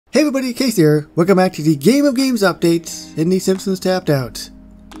Hey everybody, Case here. Welcome back to the Game of Games update in the Simpsons Tapped Out.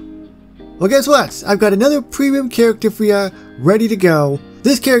 Well, guess what? I've got another premium character for you ready to go.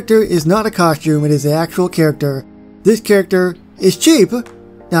 This character is not a costume, it is an actual character. This character is cheap,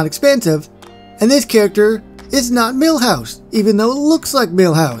 not expensive, and this character is not Milhouse, even though it looks like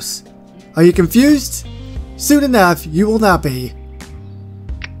Milhouse. Are you confused? Soon enough, you will not be.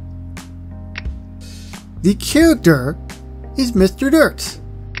 The character is Mr. Dirt.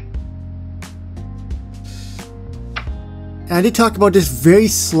 And I did talk about this very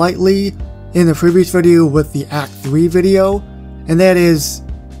slightly in the previous video with the Act 3 video, and that is,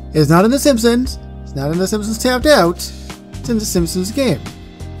 it's not in The Simpsons, it's not in The Simpsons Tapped Out, it's in The Simpsons game.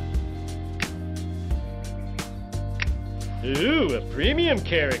 Ooh, a premium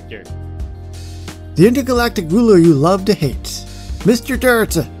character. The intergalactic ruler you love to hate, Mr.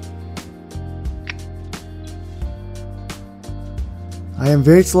 Dirt. I am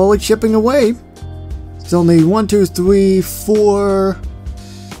very slowly chipping away. It's only 1, 2, 3, 4,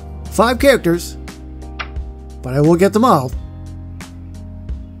 5 characters, but I will get them all.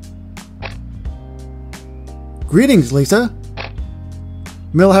 Greetings, Lisa.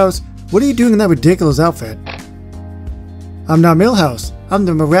 Milhouse, what are you doing in that ridiculous outfit? I'm not Milhouse. I'm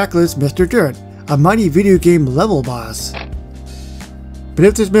the miraculous Mr. Dirt, a mighty video game level boss. But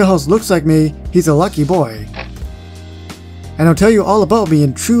if this Milhouse looks like me, he's a lucky boy. And I'll tell you all about me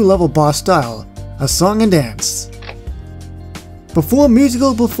in true level boss style. A song and dance. Before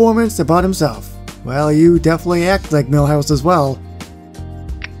musical performance about himself. Well, you definitely act like Milhouse as well.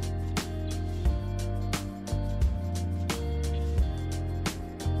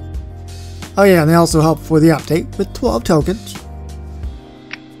 Oh yeah, and they also help for the update with 12 tokens.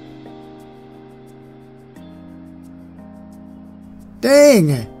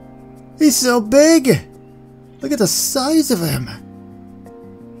 Dang! He's so big! Look at the size of him!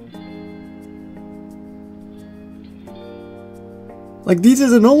 Like, these are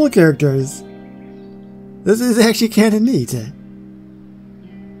the normal characters. This is actually kind of neat.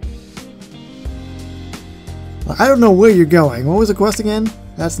 I don't know where you're going. What was the quest again?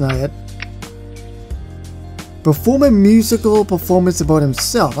 That's not it. Perform a musical performance about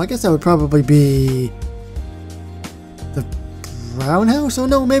himself. I guess that would probably be the Brown House? Oh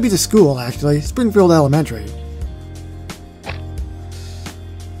no, maybe the school actually. Springfield Elementary.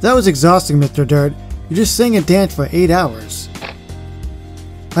 That was exhausting, Mr. Dirt. You just sang and danced for 8 hours.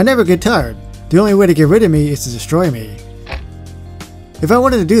 I never get tired. The only way to get rid of me is to destroy me. If I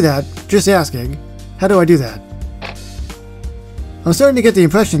wanted to do that, just asking, how do I do that? I'm starting to get the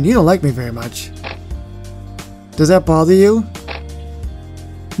impression you don't like me very much. Does that bother you?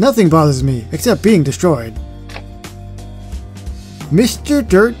 Nothing bothers me, except being destroyed. Mr.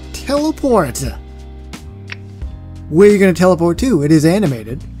 Dirt teleport! Where are you going to teleport to? It is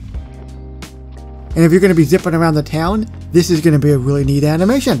animated. And if you're going to be zipping around the town, this is going to be a really neat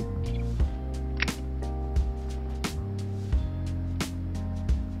animation.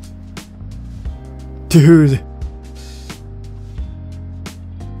 Dude.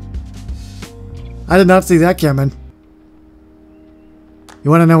 I did not see that coming.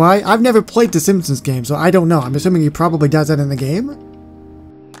 You want to know why? I've never played the Simpsons game, so I don't know. I'm assuming he probably does that in the game?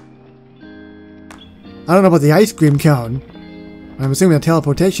 I don't know about the ice cream cone. I'm assuming the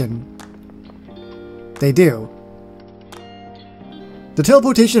teleportation. They do. The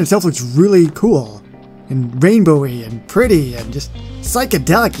teleportation itself looks really cool. And rainbowy and pretty and just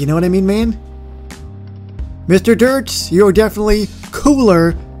psychedelic, you know what I mean, man? Mr. Dirt, you're definitely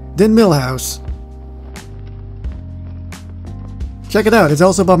cooler than Milhouse. Check it out, it's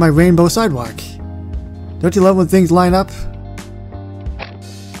also about my rainbow sidewalk. Don't you love when things line up?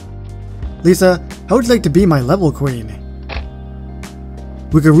 Lisa, how would you like to be my level queen?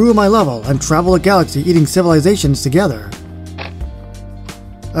 We could rule my level and travel a galaxy eating civilizations together.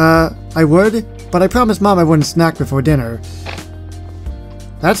 I would, but I promised Mom I wouldn't snack before dinner.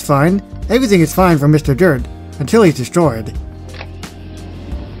 That's fine. Everything is fine for Mr. Dirt, until he's destroyed.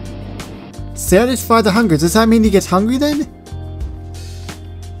 Satisfy the hunger. Does that mean he gets hungry then?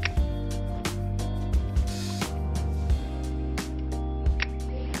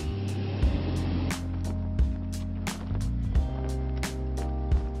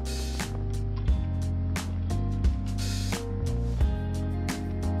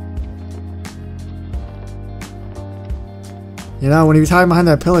 You know, when he was hiding behind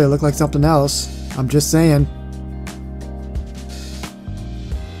that pillar, it looked like something else. I'm just saying.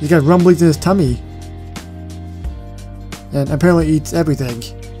 He's got rumblings in his tummy. And apparently eats everything.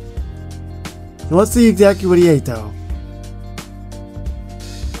 So let's see exactly what he ate, though.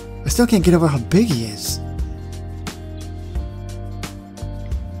 I still can't get over how big he is.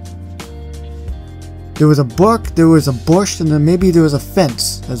 There was a book, there was a bush, and then maybe there was a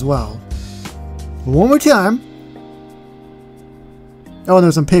fence as well. One more time. Oh, and there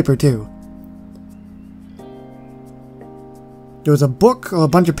was some paper too. There was a book, or a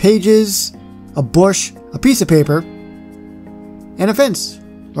bunch of pages, a bush, a piece of paper, and a fence.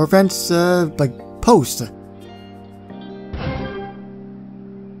 Or a fence, like, post.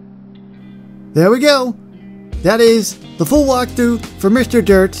 There we go. That is the full walkthrough for Mr.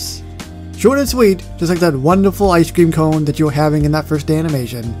 Dirt's. Short and sweet, just like that wonderful ice cream cone that you were having in that first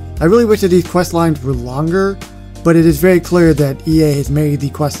animation. I really wish that these quest lines were longer, but it is very clear that EA has made the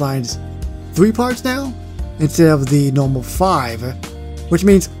quest lines 3 parts now, instead of the normal 5, which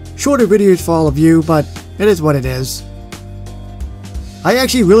means shorter videos for all of you, but it is what it is. I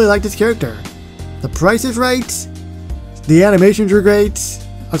actually really like this character. The price is right, the animations are great,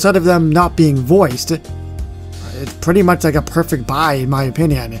 outside of them not being voiced. It's pretty much like a perfect buy in my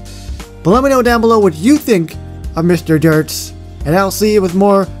opinion. But let me know down below what you think of Mr. Dirt's, and I'll see you with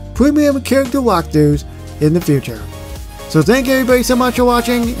more premium character walkthroughs in the future. So thank you everybody so much for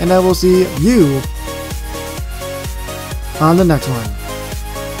watching, and I will see you on the next one.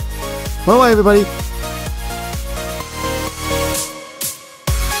 Bye bye everybody.